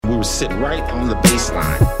would sit right on the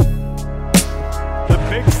baseline. The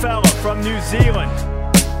big fella from New Zealand.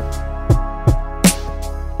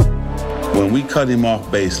 When we cut him off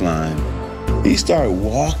baseline, he started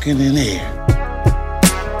walking in air.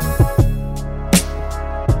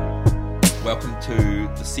 Welcome to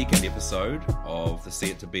the second episode of the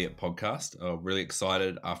See It to Be It podcast. Really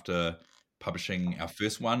excited after publishing our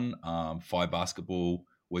first one, Phi Basketball,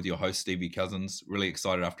 with your host, Stevie Cousins. Really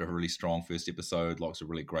excited after a really strong first episode, lots of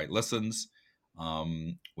really great listens.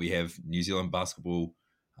 We have New Zealand basketball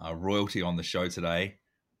royalty on the show today,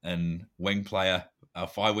 and wing player,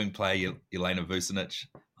 Phi wing player, Jelena Vucinic.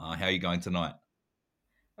 How are you going tonight?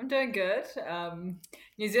 I'm doing good.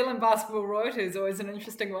 New Zealand basketball royalty is always an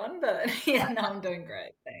interesting one, but yeah, no, I'm doing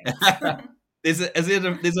great. Thanks.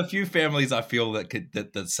 There's a few families I feel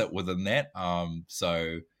that sit within that.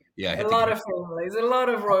 So yeah, a lot of families, a lot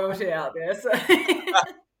of royalty out there. So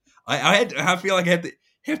I feel like I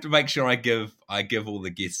have to make sure I give all the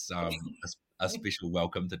guests a special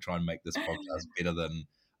welcome to try and make this podcast better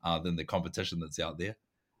than the competition that's out there.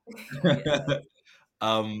 Yeah.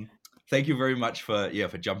 Thank you very much for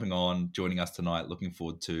jumping on, joining us tonight. Looking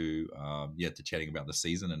forward to to chatting about the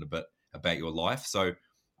season and a bit about your life. So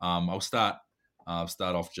I'll start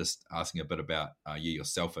off just asking a bit about you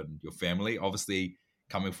yourself and your family. Obviously,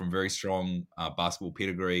 coming from very strong basketball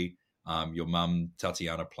pedigree. Your mum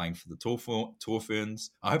Tatiana playing for the Tour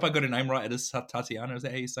Ferns. I hope I got her name right. It is Tatiana. Is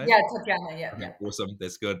that how you say it? Yeah, Tatiana. Yeah. Okay, awesome.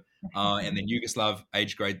 That's good. And then Yugoslav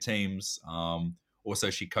age grade teams.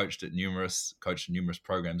 Also, she coached numerous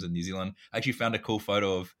programs in New Zealand. I actually found a cool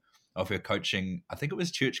photo of her coaching. I think it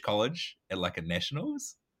was Church College at like a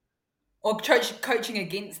nationals, or coaching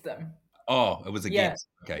against them. Oh, it was against.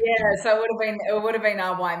 Yeah. Okay. Yeah, so it would have been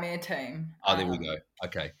our Waimea team. Oh, there we go.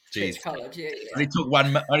 Okay. Jeez. Church College. Yeah.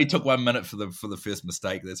 Only took 1 minute for the first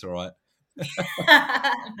mistake. That's all right. No,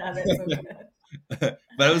 that's all good.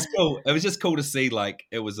 But it was cool. It was just cool to see. Like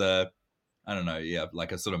it was like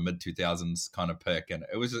a sort of mid 2000s kind of pick, and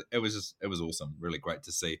it was awesome. Really great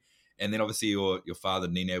to see. And then obviously your father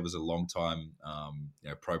Nene was a long time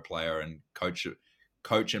pro player and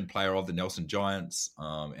coach and player of the Nelson Giants,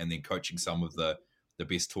 and then coaching some of the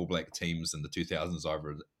best Tall Black teams in the 2000s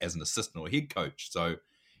over as an assistant or head coach. So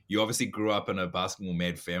you obviously grew up in a basketball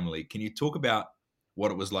mad family. Can you talk about what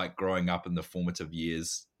it was like growing up in the formative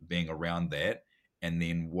years, being around that, and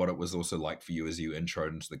then what it was also like for you as you introed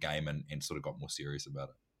into the game and sort of got more serious about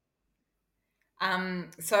it?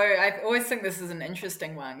 So I always think this is an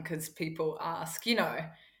interesting one because people ask,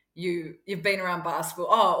 you've been around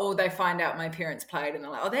basketball, or they find out my parents played and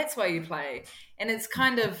they're like, oh, that's why you play. And it's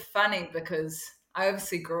kind of funny because I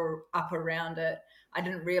obviously grew up around it. I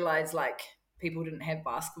didn't realize like people didn't have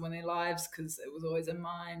basketball in their lives because it was always in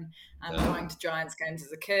mine. Going to Giants games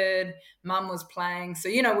as a kid, mum was playing. So,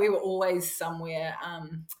 we were always somewhere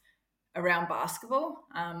around basketball,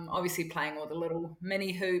 obviously playing all the little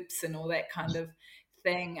mini hoops and all that kind of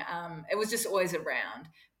thing. It was just always around.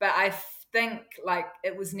 But I think like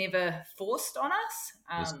it was never forced on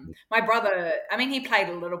us. My brother, he played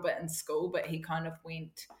a little bit in school, but he kind of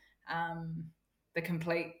went the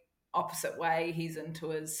complete opposite way. He's into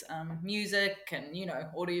his music and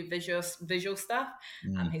audio visual stuff.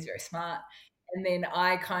 He's very smart. And then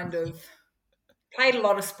I kind of played a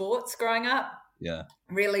lot of sports growing up. Yeah,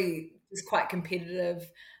 really was quite competitive.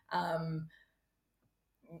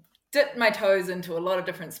 Dipped my toes into a lot of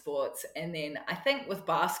different sports, and then I think with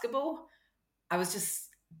basketball I was just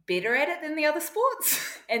better at it than the other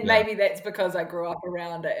sports. And maybe that's because I grew up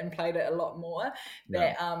around it and played it a lot more.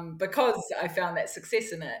 That because I found that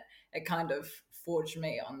success in it, it kind of forged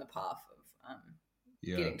me on the path of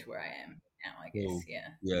getting to where I am now, I guess. Cool.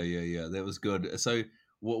 Yeah. That was good. So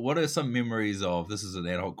what are some memories of, this is an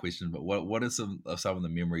ad hoc question, but what are some of the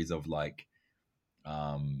memories of like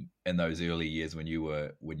in those early years when you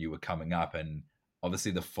were coming up, and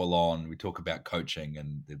obviously the full on, we talk about coaching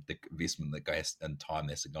and the investment that goes and time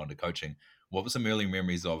that's gone into coaching. What were some early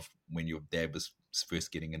memories of when your dad was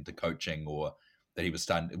first getting into coaching, or that he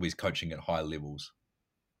was coaching at high levels?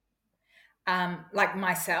 Like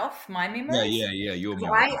myself, my memories? Yeah, your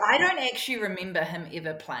memories. I don't actually remember him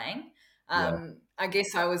ever playing. I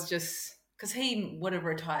guess I was just, because he would have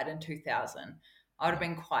retired in 2000. I would have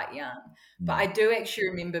been quite young. But I do actually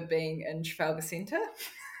remember being in Trafalgar Centre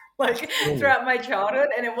throughout my childhood,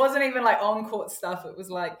 and it wasn't even like on-court stuff. It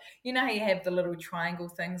was like, how you have the little triangle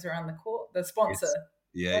things around the court, the sponsor.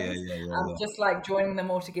 Yes. Yeah. Just like joining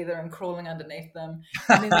them all together and crawling underneath them.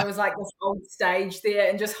 And then there was like this old stage there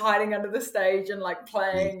and just hiding under the stage and like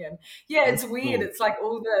playing. And it's weird. Cool. It's like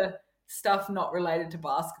all the stuff not related to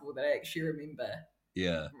basketball that I actually remember.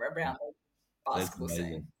 Yeah. Around That's basketball amazing.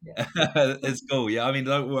 scene. Yeah. It's cool. Yeah, I mean,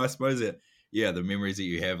 well, I suppose the memories that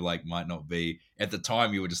you have like might not be at the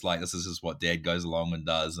time. You were just like, this is just what Dad goes along and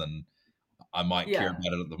does, and I might care Yeah.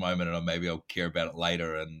 about it at the moment, and maybe I'll care about it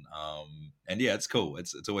later. And yeah, it's cool.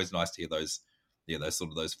 It's always nice to hear those sort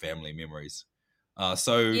of those family memories.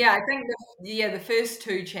 So Yeah, I think the first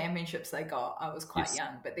two championships they got, I was quite yes,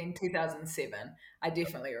 young, but then 2007, I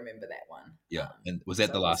definitely remember that one. yeah. And was Because that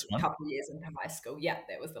I the was last a one? couple of years into high school. Yeah,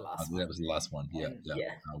 that was the last That one. was the last one. Yeah, And yeah.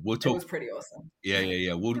 yeah, We'll it talk. was pretty awesome.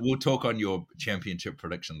 Yeah. We'll talk on your championship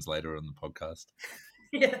predictions later in the podcast.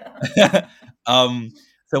 Yeah.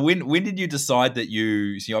 So when did you decide that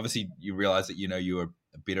so obviously you realized that you were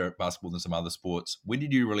better at basketball than some other sports. When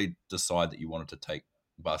did you really decide that you wanted to take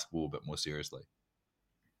basketball a bit more seriously?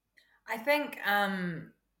 I think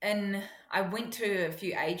and I went to a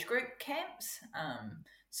few age group camps.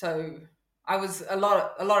 So I was a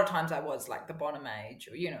lot of times I was like the bottom age,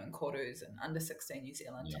 or in quarters and under 16 New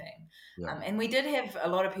Zealand Yeah, team. yeah, And we did have a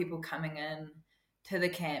lot of people coming in to the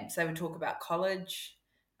camps. They would talk about college,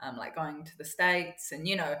 like going to the States, and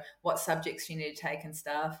what subjects you need to take and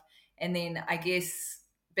stuff. And then I guess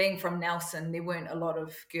being from Nelson, there weren't a lot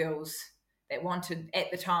of girls that wanted at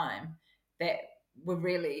the time that were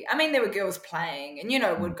really, I mean, there were girls playing and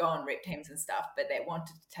mm, would go on rep teams and stuff, but that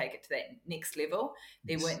wanted to take it to that next level.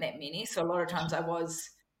 There yes, weren't that many, so a lot of times I was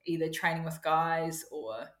either training with guys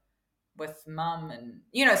or with mum and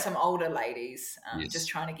some older ladies, just yes,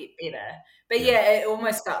 trying to get better. But yeah, yeah, it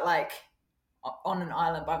almost felt like on an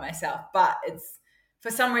island by myself, but it's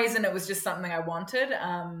for some reason it was just something I wanted.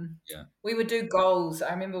 yeah, We would do goals.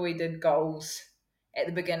 I remember we did goals at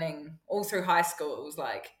the beginning, all through high school. It was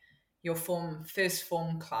like your first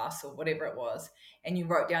form class or whatever it was, and you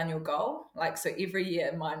wrote down your goal. Like, so every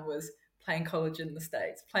year mine was playing college in the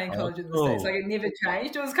States, playing oh, college in the States. cool. Like, it never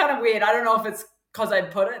changed. It was kind of weird. I don't know if it's because I'd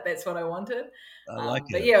put it, that's what I wanted. I like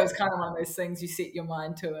But it. yeah, it was kind of one of those things, you set your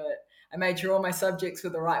mind to it. I made sure all my subjects were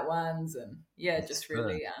the right ones, and yeah, Yes, just sir.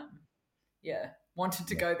 really, wanted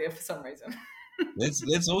to Yeah. go there for some reason.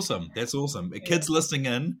 That's awesome. That's awesome. Yeah. Kids listening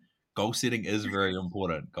in, goal setting is very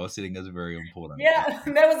important. Goal setting is very important. Yeah,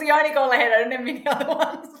 that was the only goal I had. I didn't have many other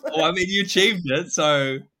ones. Oh, I mean, you achieved it,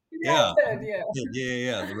 so Yeah, yeah, I did,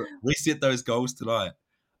 yeah. yeah. Reset those goals tonight.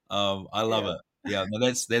 I love Yeah. it. Yeah, no,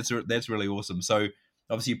 that's really awesome. So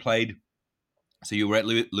obviously you played. So you were at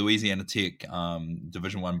Louisiana Tech,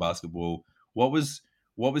 Division One basketball. What was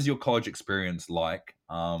your college experience like?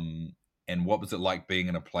 And what was it like being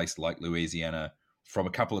in a place like Louisiana from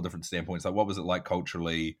a couple of different standpoints? Like, what was it like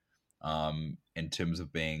culturally, in terms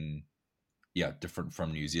of being, different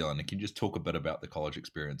from New Zealand? And can you just talk a bit about the college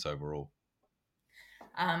experience overall?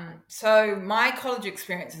 So my college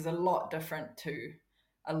experience is a lot different to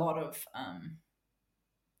a lot of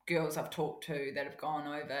girls I've talked to that have gone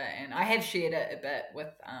over, and I have shared it a bit with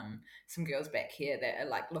some girls back here that are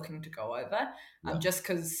like looking to go over, Yeah, just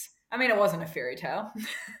because I mean it wasn't a fairy tale,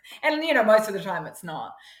 and most of the time it's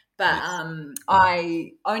not. But yes,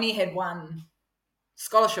 I only had one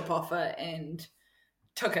scholarship offer and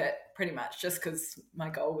took it pretty much just because my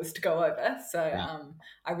goal was to go over. So yeah,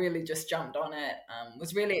 I really just jumped on it.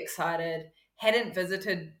 Was really excited. Hadn't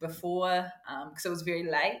visited before because it was very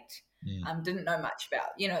late. mm, Didn't know much about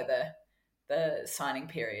the signing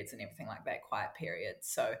periods and everything like that, quiet periods.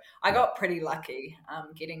 So I yeah, got pretty lucky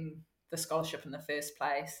getting the scholarship in the first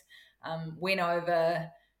place. Went over.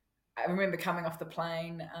 I remember coming off the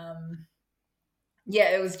plane. Yeah,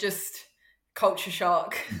 it was just culture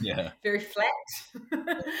shock, yeah. very flat.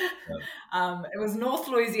 It was North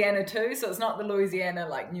Louisiana too, so it's not the Louisiana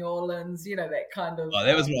like New Orleans, that kind of. Oh,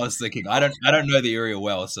 that was what I was thinking. I don't know the area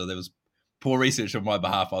well, so there was poor research on my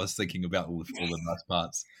behalf. I was thinking about all the nice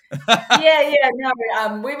parts. Yeah,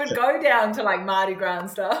 no. We would go down to like Mardi Gras and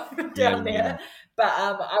stuff Yeah, down there, but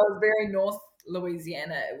I was very North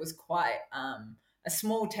Louisiana. It was quite a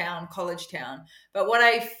small town, college town. But what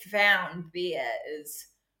I found there is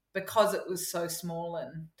because it was so small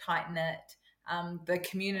and tight knit, the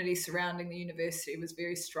community surrounding the university was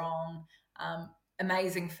very strong.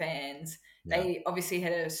 Amazing fans. yeah, They obviously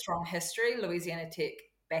had a strong history. Louisiana Tech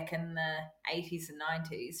back in the 80s and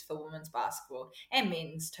 90s for women's basketball and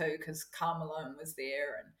men's too, because Karl Malone was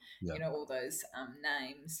there and yeah. all those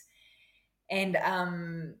names. And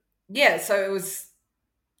yeah, so it was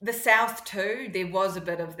the South too. There was a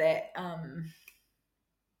bit of that I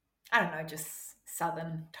don't know, just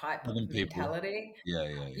Southern type of Southern people. mentality.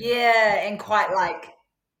 Yeah. Yeah, and quite like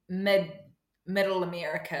middle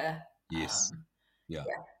America. Yes. Yeah.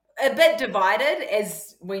 Yeah. a bit divided,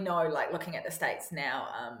 as we know, like looking at the States now.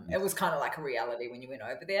 It Yes. was kind of like a reality when you went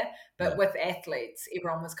over there. But Yeah, with athletes,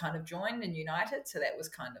 everyone was kind of joined and united. So that was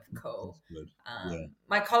kind of cool. that's good. Yeah,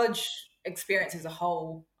 My college experience as a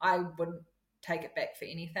whole, I wouldn't take it back for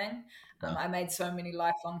anything. no, I made so many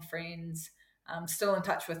lifelong friends. I'm still in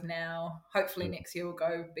touch with now. Hopefully good. next year we'll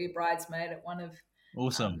go be a bridesmaid at one of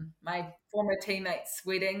Awesome. my former teammates'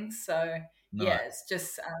 weddings. So Nice. yeah, it's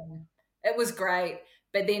just it was great.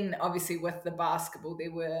 But then obviously with the basketball,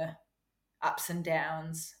 there were ups and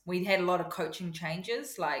downs. We had a lot of coaching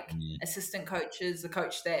changes, like Mm, assistant coaches. The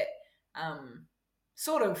coach that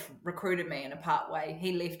sort of recruited me in a part way,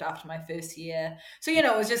 he left after my first year. So,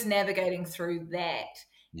 it was just navigating through that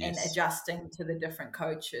and yes. adjusting to the different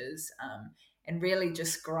coaches, and really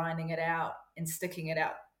just grinding it out and sticking it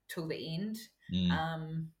out till the end. Mm,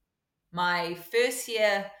 Um, my first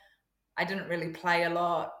year, I didn't really play a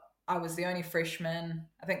lot. I was the only freshman.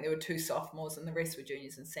 I think there were two sophomores and the rest were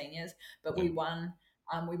juniors and seniors, but yeah. we won.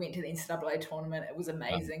 We went to the NCAA tournament. It was Wow.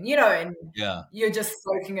 amazing, and Yeah. you're just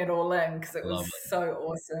soaking it all in because it was Love it. so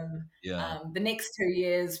awesome. Yeah. The next 2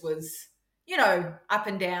 years was, up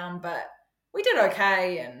and down, but we did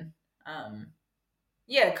okay. And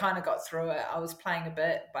yeah, kind of got through it. I was playing a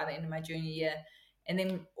bit by the end of my junior year, and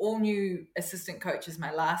then all new assistant coaches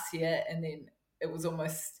my last year, and then it was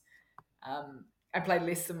almost I played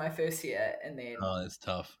less than my first year, and then Oh, that's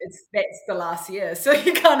tough. that's the last year, so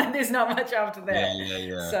you kind of there's not much after Yeah, that. yeah,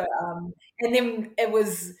 yeah. So and then it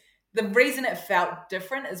was the reason it felt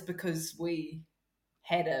different is because we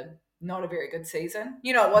had a not a very good season.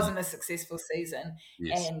 It Mm, wasn't a successful season,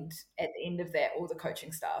 yes. and at the end of that, all the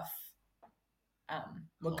coaching staff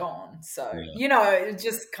were Oh, gone. So, yeah. it's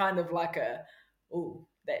just kind of like oh,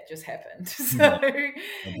 that just happened. Yeah. So, yeah,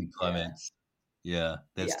 Anti-climax. Yeah,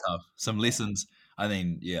 that's yeah, tough. Some yeah. lessons. I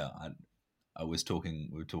mean, yeah, I was talking.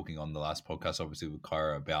 We were talking on the last podcast, obviously with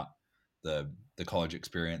Kyra, about the college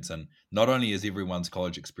experience, and not only is everyone's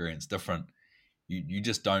college experience different, you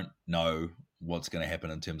just don't know what's going to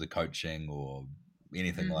happen in terms of coaching or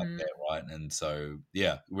anything like Hmm. that, right? And so,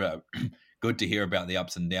 yeah, good to hear about the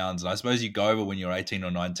ups and downs. And I suppose you go over when you're 18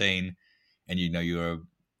 or 19, and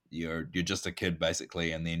you're just a kid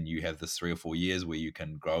basically, and then you have this 3 or 4 years where you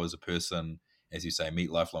can grow as a person, as you say,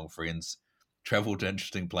 meet lifelong friends, travel to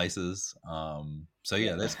interesting places. So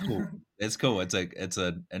yeah, Yeah. that's cool. That's cool. It's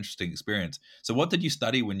an interesting experience. So, what did you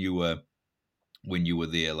study when you were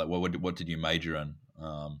there? Like, what did you major in?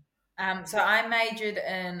 So I majored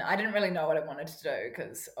in, I didn't really know what I wanted to do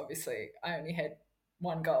because obviously I only had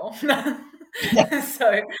one goal.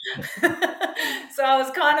 So, so I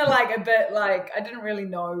was kind of like a bit like, I didn't really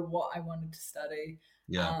know what I wanted to study.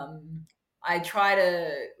 Yeah, Um, I tried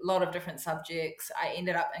a lot of different subjects. I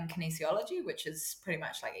ended up in kinesiology, which is pretty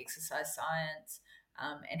much like exercise science,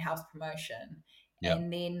 and health promotion. yeah,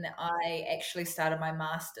 And then I actually started my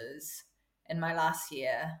master's in my last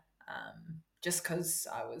year, just because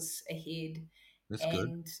I was ahead that's good.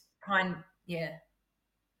 and kind, yeah.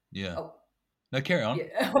 Yeah. Oh, No, carry on.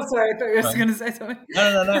 yeah. I'm sorry. I thought you were Right. going to say something.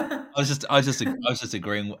 No, no, no, no. I was just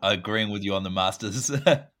agreeing with you on the masters.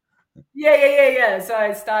 Yeah. So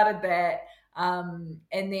I started that. And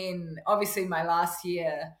then obviously my last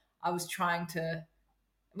year, I was trying to,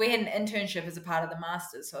 we had an internship as a part of the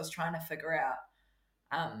masters. So I was trying to figure out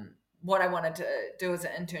what I wanted to do as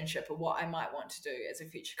an internship or what I might want to do as a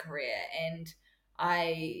future career. And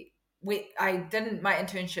I I didn't my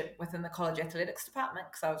internship within the college athletics department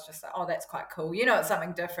because I was just like, oh, that's quite cool. It's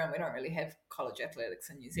something different. We don't really have college athletics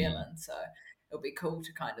in New Mm. Zealand, so it'll be cool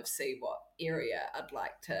to kind of see what area I'd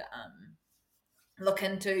like to look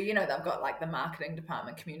into. They've got like the marketing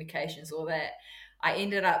department, communications, all that. I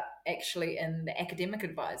ended up actually in the academic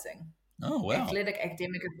advising, Oh wow. athletic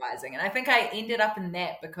academic advising. And I think I ended up in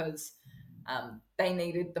that because they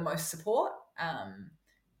needed the most support,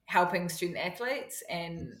 helping student athletes.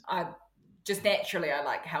 And I just naturally, I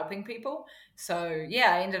like helping people. So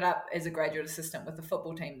yeah, I ended up as a graduate assistant with the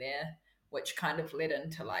football team there, which kind of led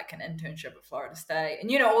into like an internship at Florida State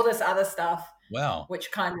and, all this other stuff, Wow.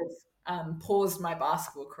 which kind of paused my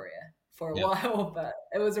basketball career for a Yeah. while, but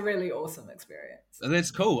it was a really awesome experience.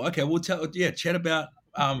 That's cool. Okay, we'll chat about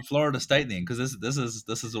Florida State then, because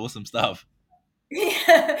this is awesome stuff.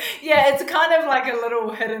 Yeah, it's kind of like a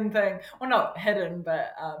little hidden thing. Well, not hidden,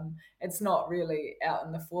 but it's not really out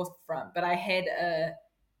in the forefront. But I had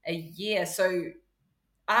a year. So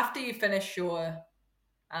after you finish your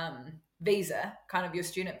visa, kind of your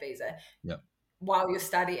student visa, Yeah. while you're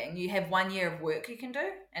studying, you have 1 year of work you can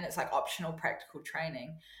do, and it's like optional practical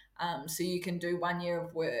training. So you can do 1 year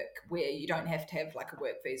of work where you don't have to have like a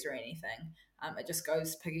work visa or anything. It just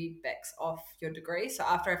piggybacks off your degree. So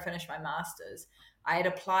after I finished my master's, I had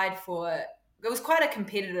applied for, it was quite a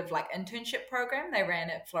competitive like internship program they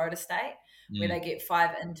ran at Florida State, where they get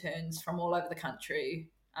 5 interns from all over the country.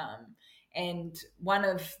 And one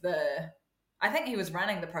of the, I think he was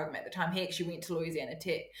running the program at the time, he actually went to Louisiana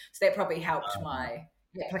Tech. So that probably helped my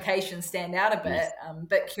application stand out a bit.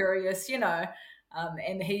 Bit curious,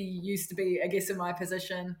 and he used to be, I guess, in my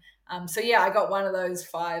position. So yeah, I got one of those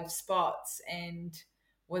 5 spots and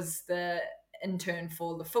was the intern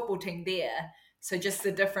for the football team there. So just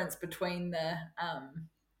the difference between the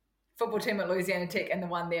football team at Louisiana Tech and the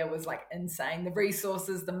one there was like insane. The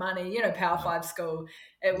resources, the money, Power 5 school.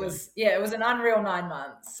 It was an unreal 9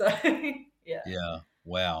 months. So yeah. Yeah.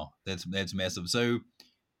 Wow. That's massive. So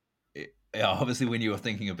obviously when you were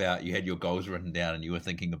thinking about, you had your goals written down and you were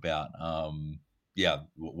thinking about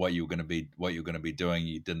what you were going to be doing,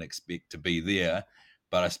 you didn't expect to be there.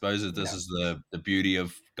 But I suppose that this is the beauty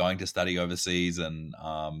of going to study overseas and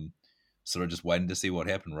sort of just waiting to see what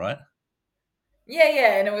happened, right?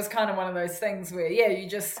 Yeah, and it was kind of one of those things where you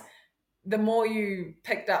just, the more you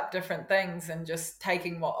picked up different things and just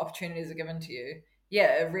taking what opportunities are given to you,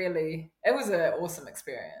 it was an awesome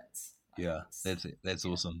experience. Yeah, that's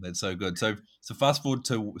awesome. That's so good. So fast forward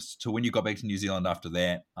to when you got back to New Zealand after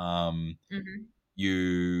that. Can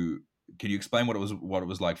you explain what it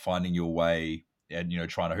was like finding your way and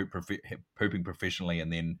trying to hooping professionally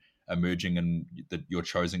and then emerging in your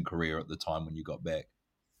chosen career at the time when you got back?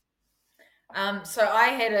 So I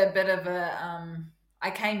had a bit of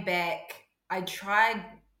I came back.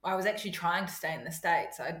 I was actually trying to stay in the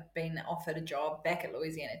States. I'd been offered a job back at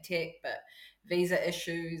Louisiana Tech, but visa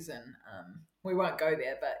issues and we won't go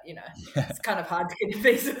there, but it's kind of hard to get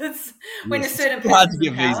visas when a certain person's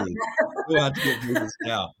in power. Too hard to get visas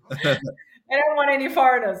now. I don't want any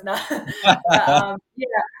foreigners now. But,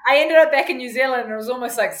 I ended up back in New Zealand and it was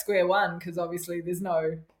almost like square one because obviously there's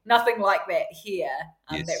nothing like that here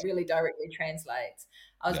that really directly translates.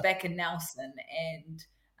 I was back in Nelson and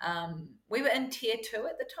we were in Tier 2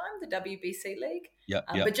 at the time, the WBC League.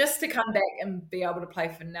 But just to come back and be able to play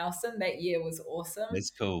for Nelson that year was awesome.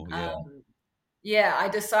 That's cool, I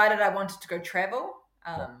decided I wanted to go travel.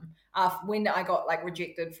 When I got like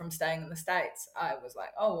rejected from staying in the States, I was like,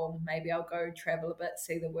 oh, well, maybe I'll go travel a bit,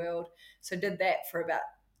 see the world. So did that for about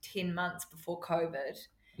 10 months before COVID.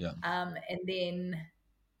 And then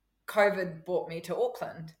COVID brought me to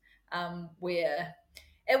Auckland, where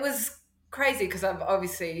it was crazy because I've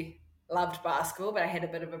obviously loved basketball, but I had a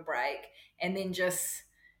bit of a break. And then just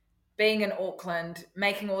being in Auckland,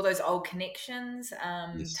 making all those old connections,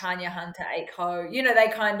 Tanya Hunter, Aiko, they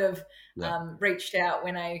kind of reached out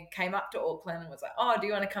when I came up to Auckland and was like, oh, do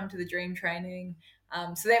you want to come to the Dream Training?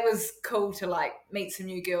 So that was cool to like meet some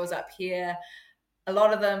new girls up here. A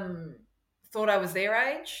lot of them thought I was their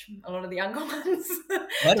age, a lot of the younger ones,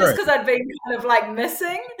 just because I'd been kind of like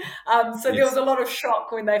missing. There was a lot of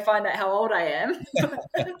shock when they find out how old I am.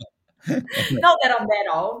 Not that I'm that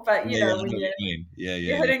old, but when you're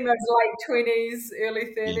hitting those late 20s,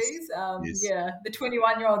 early 30s, the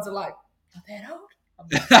 21-year-olds are like, not that old.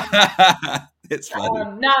 It's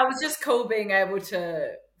funny. No, it was just cool being able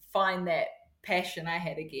to find that passion I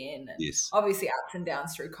had again. And obviously ups and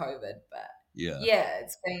downs through COVID, but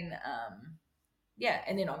it's been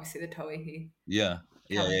and then obviously the Tauihi.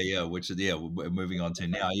 Which is we're moving on to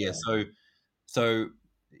now. So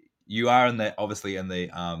you are in the obviously in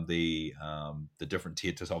the different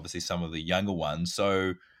tiers, obviously some of the younger ones.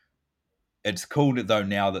 So it's cool though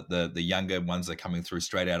now that the younger ones are coming through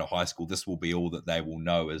straight out of high school. This will be all that they will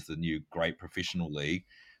know as the new great professional league.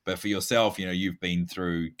 But for yourself, you've been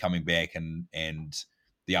through coming back and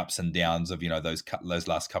the ups and downs of those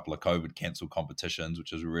last couple of COVID cancelled competitions,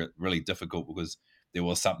 which was really difficult because there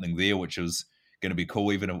was something there which was going to be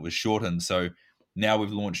cool even if it was shortened. So now we've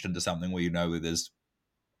launched into something where where there's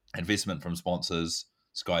investment from sponsors,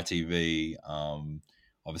 Sky TV.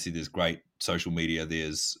 Obviously, there's great social media.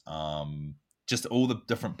 There's just all the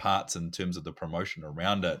different parts in terms of the promotion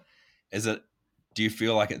around it. Do you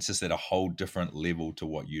feel like it's just at a whole different level to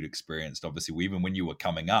what you'd experienced? Obviously, even when you were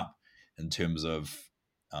coming up, in terms of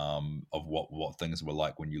what things were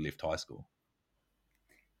like when you left high school.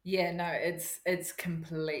 Yeah, no, it's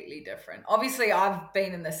completely different. Obviously, I've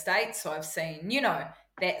been in the States, so I've seen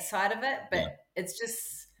that side of it, but it's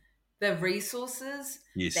just the resources,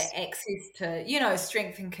 the access to,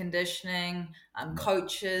 strength and conditioning,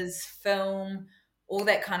 coaches, film, all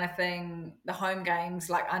that kind of thing, the home games,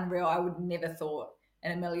 like unreal. I would never thought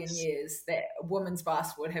in a million years that women's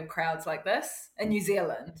basketball would have crowds like this in New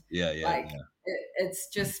Zealand. it's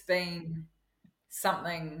just been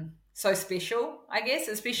something so special, I guess,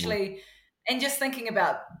 especially, and just thinking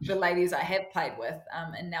about the ladies I have played with,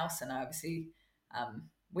 in Nelson, obviously,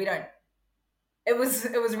 we don't, it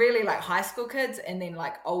was really like high school kids and then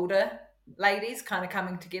like older ladies kind of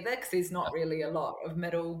coming together, because there's not really a lot of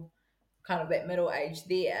kind of that middle age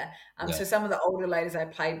there. Yeah. So some of the older ladies I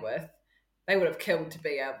played with, they would have killed to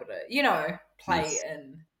be able to, play Yes.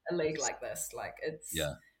 in a league like this. Like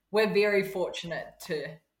Yeah. we're very fortunate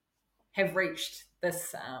to have reached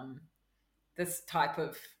this type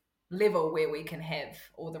of level where we can have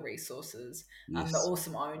all the resources, the Yes.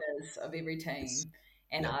 awesome owners of every Yes. team,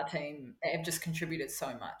 and Yeah. our team that have just contributed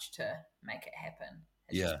so much to make it happen.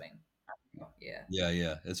 It's Yeah. just been, yeah.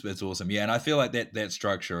 Yeah. It's awesome. Yeah, and I feel like that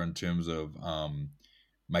structure in terms of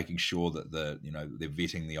making sure that they're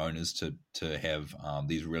vetting the owners to have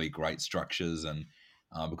these really great structures, and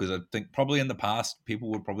because I think probably in the past people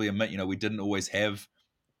would probably admit we didn't always have,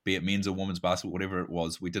 be it men's or women's basketball, whatever it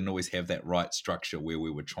was, we didn't always have that right structure where we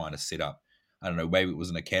were trying to set up. I don't know, maybe it was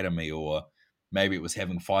an academy, or maybe it was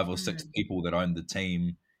having 5 or 6 people that owned the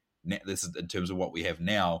team. This is in terms of what we have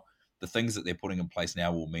now. The things that they're putting in place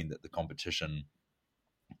now will mean that the competition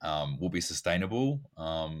will be sustainable.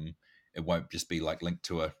 It won't just be like linked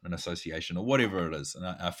to an association or whatever it is. And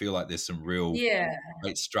I feel like there's some real Yeah.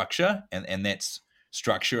 great structure, and that's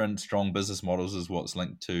structure and strong business models is what's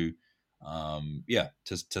linked to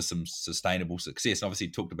to some sustainable success. And obviously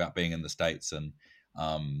you talked about being in the States, and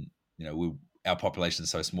our population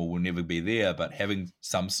is so small, we'll never be there, but having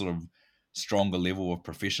some sort of stronger level of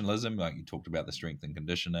professionalism, like you talked about the strength and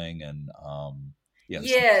conditioning, and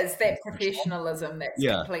it's that professionalism that's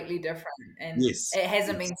yeah, completely different, and yes, it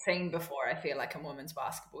hasn't yes, been seen before, I feel like, in women's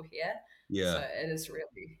basketball here. So yeah, it is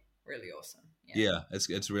really, really awesome. yeah,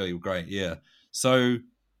 it's really great. Yeah, so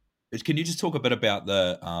can you just talk a bit about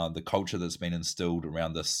the culture that's been instilled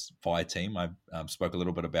around this fire team? I spoke a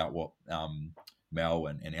little bit about what Mel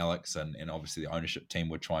and Alex and obviously the ownership team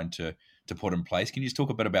were trying to put in place. Can you just talk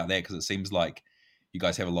a bit about that? Because it seems like you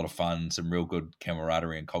guys have a lot of fun, some real good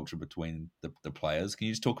camaraderie and culture between the players. Can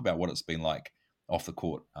you just talk about what it's been like off the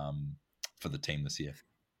court for the team this year?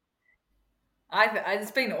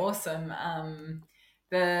 It's been awesome.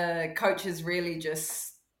 The coaches really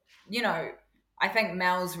just, I think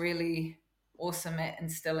Mel's really awesome at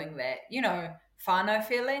instilling that, whānau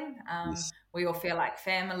feeling. Yes, We all feel like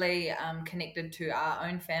family, connected to our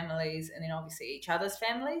own families, and then obviously each other's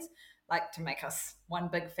families, like to make us one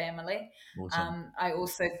big family. awesome. I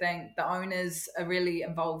also think the owners are really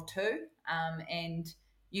involved too, and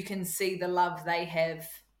you can see the love they have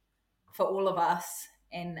for all of us,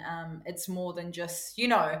 and it's more than just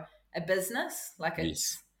a business. Like, Yes,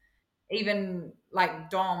 it's even like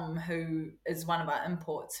Dom, who is one of our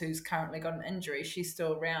imports, who's currently got an injury. She's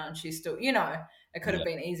still around. She's still, it could have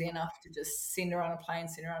yeah, been easy enough to just send her on a plane,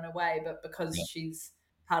 send her on her way, but because yeah, she's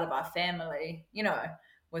part of our family,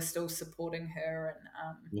 we're still supporting her.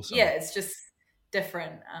 And awesome. it's just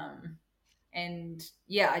different. And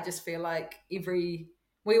I just feel like we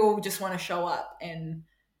all just want to show up, and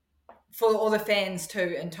for all the fans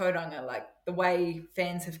too in Tauranga, like the way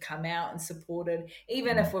fans have come out and supported,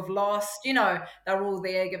 even if we've lost, they're all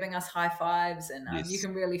there giving us high fives, and you Yes,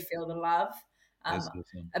 can really feel the love. that's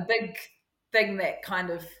awesome. A big thing that kind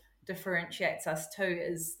of differentiates us too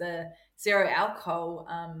is the zero alcohol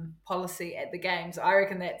policy at the games. I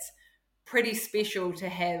reckon that's pretty special to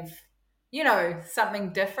have,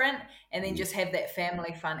 something different, and then Yes, just have that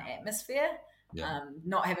family fun atmosphere, yeah,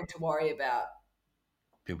 not having to worry about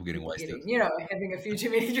people getting people wasted. getting, having a few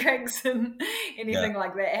too many drinks and Yeah, anything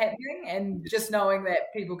like that happening, and yes, just knowing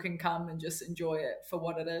that people can come and just enjoy it for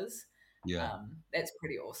what it is. yeah, That's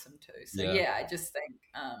pretty awesome too. So yeah. I just think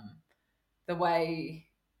the way,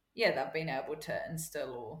 they've been able to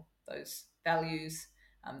instill all those values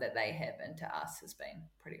that they have into us has been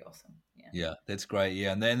pretty awesome. Yeah, that's great.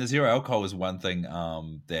 Yeah, and then the zero alcohol is one thing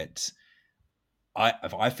that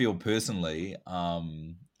I feel personally. I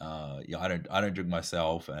don't drink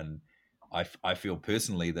myself, and I feel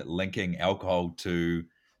personally that linking alcohol to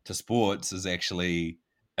sports is actually,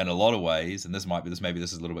 in a lot of ways, and this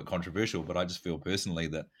is a little bit controversial, but I just feel personally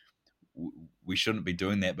that we shouldn't be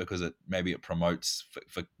doing that, because it promotes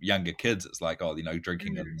for younger kids. It's like, oh,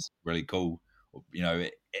 drinking Mm. is really cool.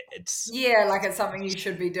 It's Yeah, like it's something you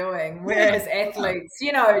should be doing. yeah, Whereas yeah, athletes,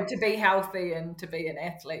 to be healthy and to be an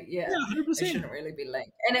athlete, yeah, 100%. it shouldn't really be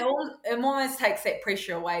linked. And it almost takes that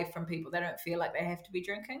pressure away from people. They don't feel like they have to be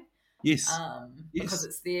drinking, Yes, because yes,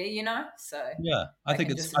 it's there, so yeah. they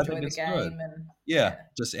can just I enjoy think the it's good. game, and Yeah,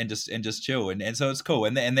 just chill, and so it's cool,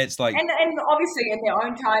 and so it's like and obviously in their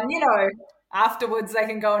own time, afterwards they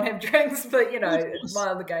can go and have drinks, but Of course.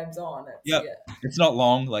 while the game's on, it's Yep. It's not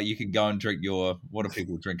long. Like you can go and drink what do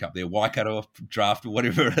people drink up there? Waikato draft or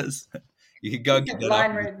whatever it is. You can go and get that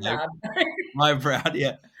line after the red game. nub. I'm proud,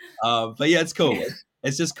 yeah. But yeah, it's cool.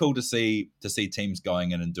 It's just cool to see teams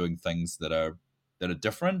going in and doing things that are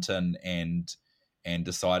different and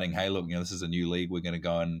deciding, hey, look, this is a new league. We're going to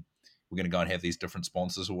go and have these different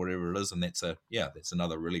sponsors or whatever it is, and that's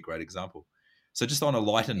another really great example. So just on a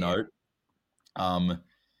lighter note,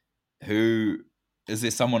 who is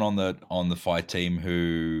there someone on the fight team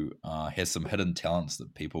who has some hidden talents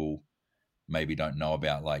that people maybe don't know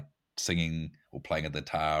about, like singing or playing a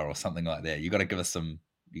guitar or something like that? You got to give us some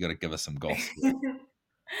goss.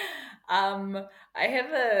 I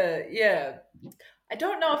have I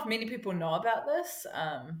don't know if many people know about this.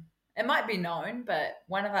 It might be known, but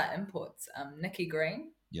one of our inputs, Nikki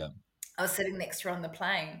Green, Yeah. I was sitting next to her on the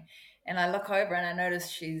plane, and I look over and I notice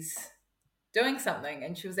she's doing something,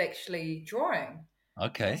 and she was actually drawing.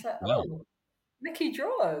 Okay. I was like, Wow. oh, Nikki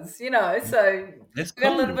draws, so That's we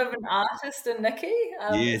got a cool. little bit of an artist in Nikki.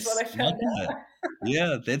 Yes. Is what I found out.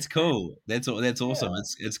 Yeah, that's cool. That's awesome.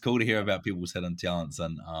 It's cool to hear about people's hidden talents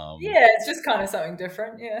and yeah, it's just kind of something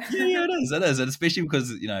different. Yeah. Yeah, it is, and especially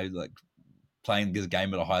because like playing this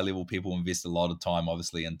game at a high level, people invest a lot of time,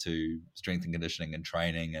 obviously, into strength and conditioning and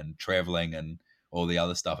training and traveling and all the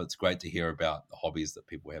other stuff. It's great to hear about the hobbies that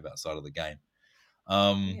people have outside of the game.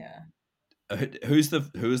 Yeah. Who is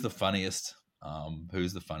the funniest?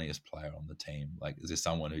 Who's the funniest player on the team? Like, is there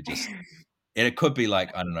someone who just? And it could be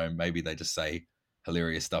like, I don't know, maybe they just say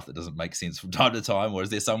hilarious stuff that doesn't make sense from time to time, or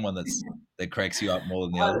is there someone that cracks you up more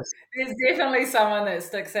than the others? There's definitely someone that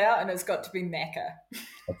sticks out, and it's got to be Macca.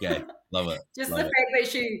 Okay, love it. Just love the it.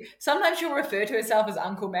 fact that sometimes she'll refer to herself as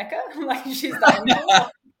Uncle Macca, like she's the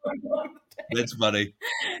uncle. That's funny.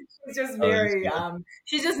 She's just very,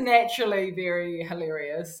 she's just naturally very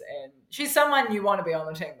hilarious, and she's someone you want to be on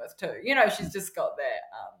the team with too. She's just got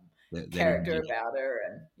that character about her,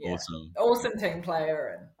 and awesome team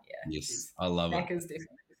player, and yes, I love it. Macca's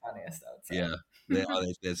definitely the funniest, I would say. Yeah,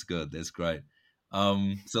 that's good. That's great.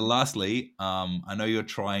 So lastly, I know you're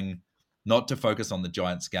trying not to focus on the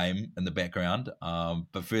Giants game in the background,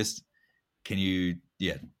 but first, can you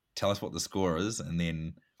tell us what the score is, and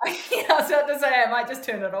then I was about to say I might just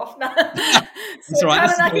turn it off now. That's right.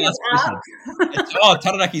 Taraneki's up.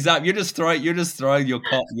 Taraneki's up. You're just throwing your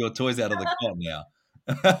toys out of the cot now.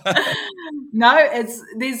 No,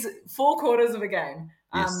 there's 4 quarters of a game.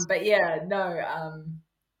 Yes. But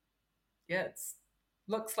it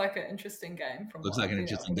looks like an interesting game. Looks like an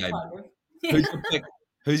interesting game.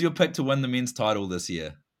 Who's your pick to win the men's title this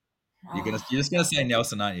year? You're just gonna say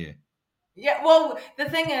Nelson, aren't you? Yeah. Well, the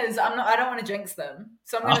thing is, I don't want to jinx them,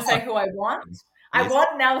 so I'm going to say who I want. Yes. I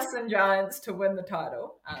want Nelson Giants to win the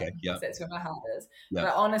title. Okay. Yeah. That's where my heart is. Yep.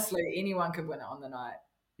 But honestly, anyone could win it on the night.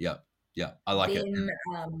 Yeah. Yeah. I like it.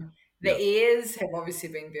 The Airs have obviously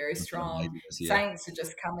been very strong. Saints are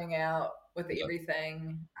just coming out with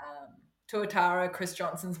everything. Tuatara, Chris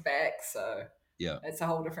Johnson's back, so it's a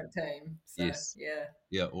whole different team. So, yes.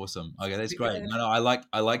 Yeah. Awesome. Okay, that's great. No,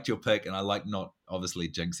 I liked your pick, and I like not obviously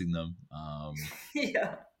jinxing them.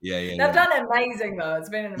 Yeah. They've done amazing though. It's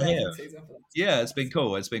been an amazing season for them. Yeah, it's been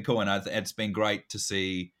cool. It's been cool, and it's been great to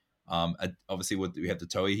see. Obviously, we have the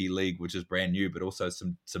Tauihi League, which is brand new, but also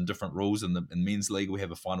some different rules in men's league. We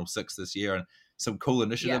have a final 6 this year, and some cool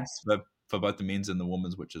initiatives for both the men's and the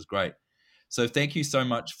women's, which is great. So thank you so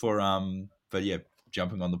much for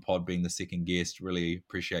jumping on the pod, being the second guest. Really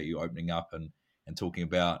appreciate you opening up and talking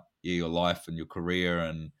about your life and your career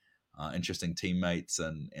and interesting teammates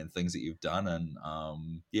and things that you've done. And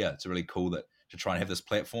it's really cool to try and have this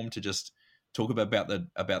platform to just talk about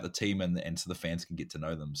the team and so the fans can get to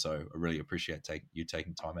know them. So I really appreciate you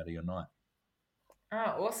taking time out of your night.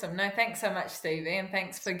 Oh, awesome. No, thanks so much, Stevie. And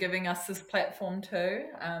thanks for giving us this platform too,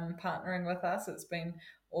 partnering with us. It's been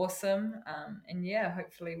awesome.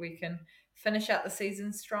 Hopefully we can finish out the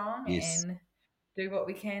season strong and do what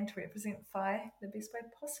we can to represent Phi the best way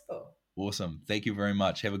possible. Awesome. Thank you very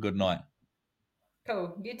much. Have a good night.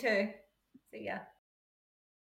 Cool. You too. See ya.